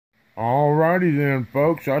Alrighty then,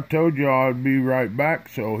 folks. I told you I'd be right back,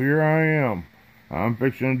 so here I am. I'm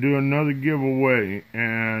fixing to do another giveaway,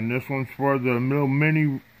 and this one's for the little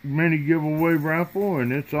mini giveaway raffle,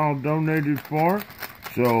 and it's all donated for.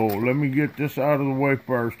 So let me get this out of the way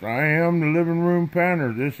first. I am the Living Room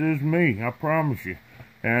Panner. This is me, I promise you.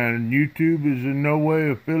 And YouTube is in no way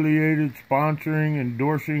affiliated, sponsoring,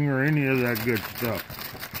 endorsing, or any of that good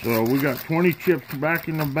stuff. So we got 20 chips back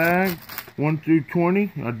in the bag, 1 through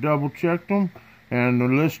 20. I double checked them. And the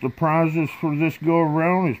list of prizes for this go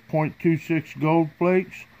around is .26 gold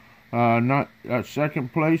plates.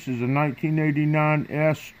 Second place is a 1989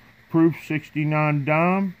 S Proof 69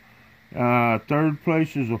 dime. Third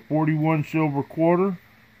place is a 41 silver quarter.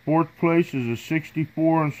 Fourth place is a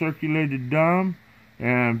 64 uncirculated dime.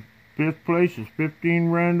 And fifth place is 15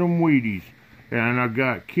 random Wheaties. And I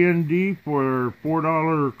got Ken D for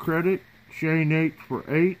 $4 credit, Shane H for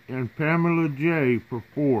 8, and Pamela J for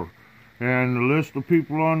 4. And the list of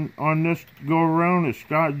people on this go around is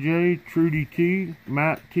Scott J, Trudy T,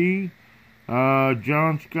 Matt T,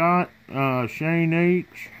 John Scott, Shane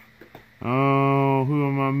H. Who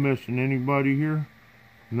am I missing? Anybody here?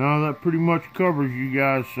 No, that pretty much covers you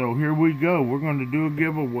guys. So here we go. We're going to do a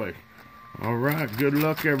giveaway. Alright, good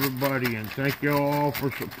luck everybody, and thank you all for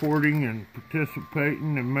supporting and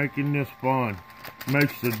participating and making this fun.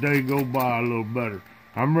 Makes the day go by a little better.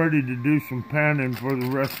 I'm ready to do some panning for the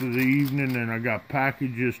rest of the evening, and I got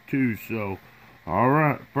packages too, so.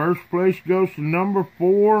 Alright, first place goes to number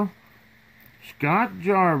 4, Scott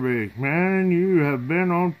Jarvik. Man, you have been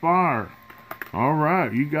on fire.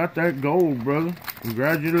 Alright, you got that gold, brother.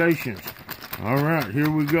 Congratulations. Alright, here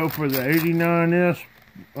we go for the 89S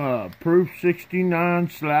Proof 69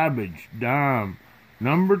 Slabbage dime.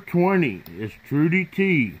 Number 20 is Trudy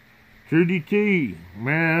T. Trudy T,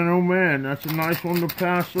 man, oh man, that's a nice one to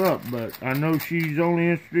pass up, but I know she's only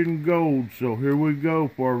interested in gold, so here we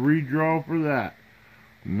go for a redraw for that.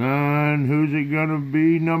 9, who's it gonna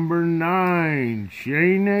be? Number 9,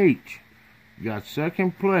 Shane H. Got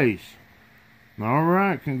second place.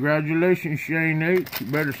 Alright, congratulations, Shane H. You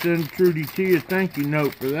better send Trudy T a thank you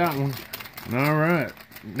note for that one. Alright,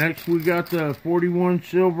 next we got the 41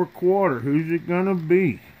 silver quarter. Who's it gonna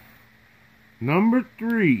be? Number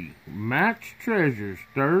 3, Max Treasures,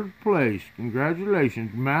 third place.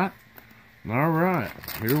 Congratulations, Matt. Alright,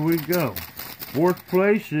 here we go. Fourth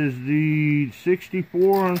place is the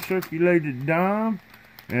 64 uncirculated dime.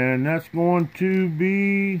 And that's going to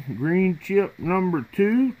be green chip number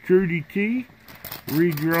 2, Trudy T.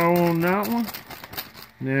 Redraw on that one.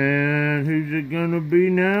 And who's it going to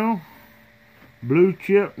be now? Blue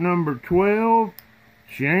chip number 12.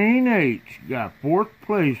 Shane H. got fourth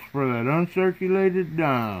place for that uncirculated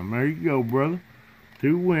dime. There you go, brother.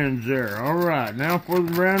 2 wins there. Alright, now for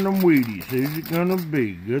the random Wheaties. Who's it gonna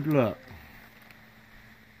be? Good luck.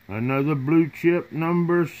 Another blue chip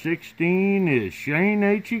number 16 is Shane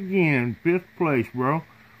H. again. 5th place, bro.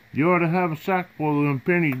 You ought to have a sack full of them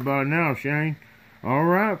pennies by now, Shane.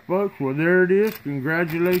 Alright, folks. Well, there it is.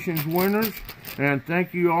 Congratulations, winners. And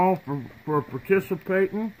thank you all for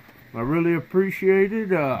participating. I really appreciate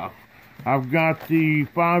it. I've got the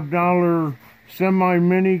 $5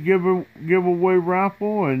 semi-mini giveaway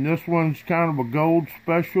raffle, and this one's kind of a gold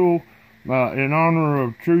special in honor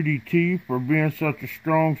of Trudy T for being such a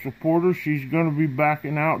strong supporter. She's going to be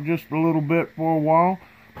backing out just a little bit for a while.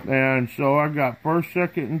 And so I got 1st,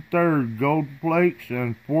 2nd, and 3rd gold plates,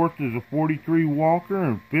 and 4th is a 43 Walker,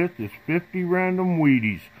 and 5th is 50 random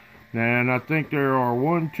Wheaties. And I think there are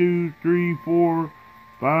 1, 2, 3, 4,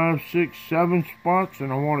 5, 6, 7 spots,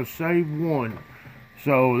 and I want to save 1.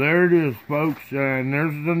 So there it is, folks, and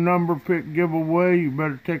there's the number pick giveaway. You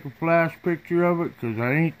better take a flash picture of it, because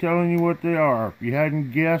I ain't telling you what they are. If you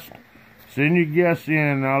hadn't guessed, send your guess in,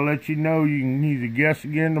 and I'll let you know. You can either guess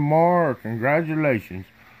again tomorrow, or congratulations.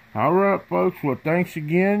 Alright, folks, well, thanks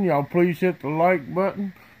again. Y'all please hit the like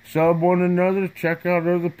button, sub one another, check out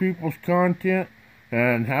other people's content,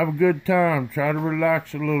 and have a good time. Try to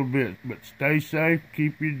relax a little bit, but stay safe,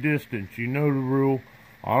 keep your distance. You know the rule.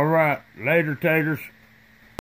 Alright, later, taters.